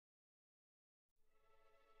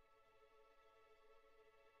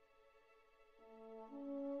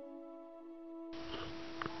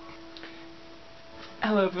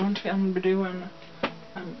Hello everyone, today I'm going to be doing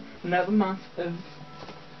another month of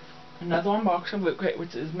another unboxing of LootCrate,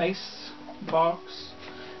 which is May's box.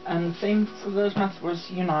 And the theme for this month was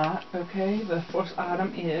Unite. Okay, the first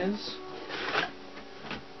item is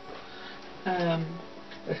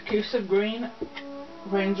exclusive green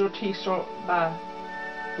Ranger t-shirt by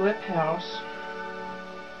Flip House,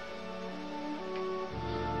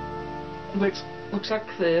 which looks like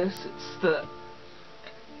this. It's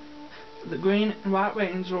the green and white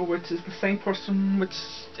Ranger, which is the same person which,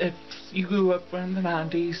 if you grew up in the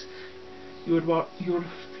 90s,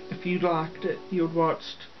 if you liked it, you would watch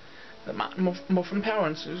the Morphin Power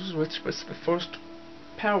Rangers, which was the first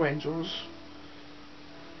Power Rangers.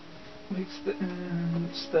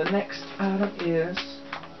 The next item is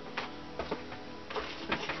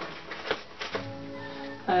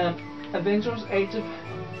Avengers Age of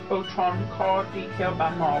Ultron card decal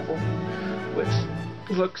by Marvel,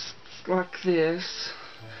 which looks like this.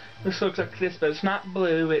 This looks like this, but it's not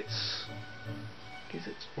blue. It's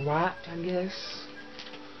white, I guess.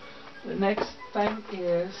 The next thing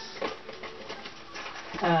is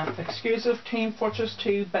exclusive Team Fortress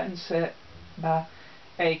 2 button set by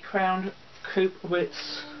a crowned coupe,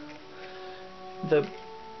 which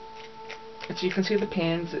as you can see the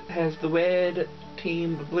pins, it has the red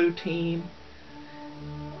team, the blue team,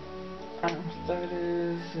 I don't know what that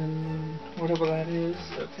is, and whatever that is.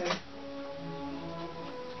 Okay.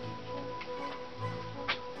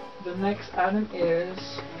 The next item is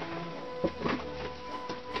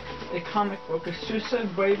a comic book,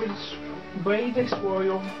 exclusive Bravest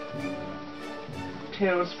Royal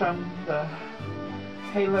Tales from the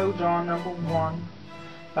Halo Dawn #1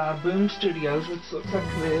 by Boom Studios, which looks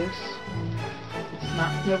like this. It's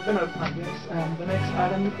not never been opened, I guess. The next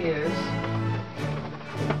item is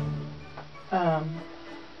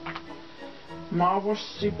Marvel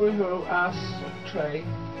Superhero Ice Tray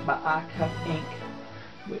by iCup Inc.,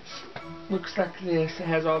 which looks like this. It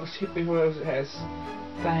has all the superheroes. It has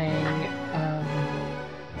Thing,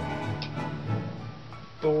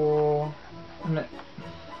 Thor,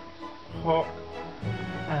 Hulk,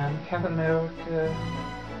 Captain America,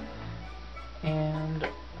 and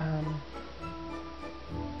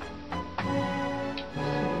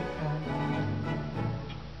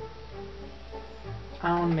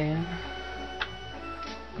Iron Man,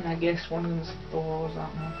 and I guess one of them is Thor's, I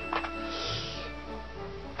don't know.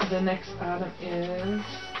 The next item is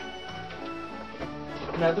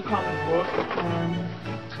another comic book,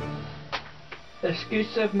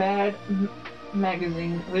 exclusive Mad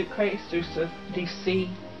Magazine LootCrate exclusive DC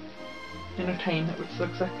Entertainment, which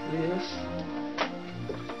looks like this.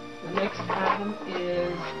 The next item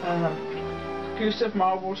is exclusive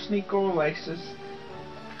Marvel sneaker laces,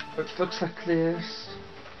 which looks like this.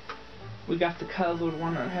 We got the colored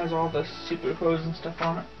one that has all the superheroes and stuff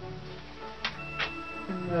on it.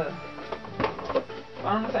 And the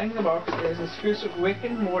final thing in the box is exclusive Rick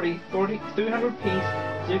and Morty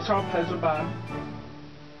 300-piece jigsaw puzzle by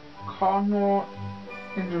Cardinal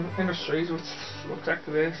Industries, which looks like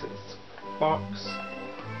this. It's a box.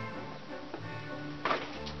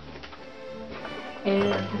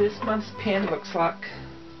 And this month's pin looks like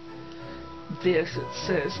this. It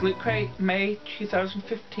says LootCrate May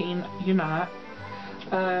 2015 Unite.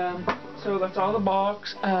 So that's all the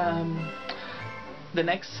box. The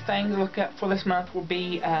next thing to look at for this month will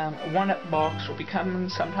be a 1-up box. Will be coming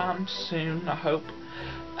sometime soon, I hope.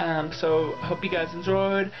 So I hope you guys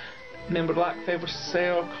enjoyed. Remember to like, favorite,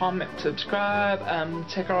 share, comment, subscribe.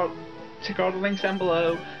 Check out the links down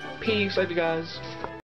below. Peace. Love you guys.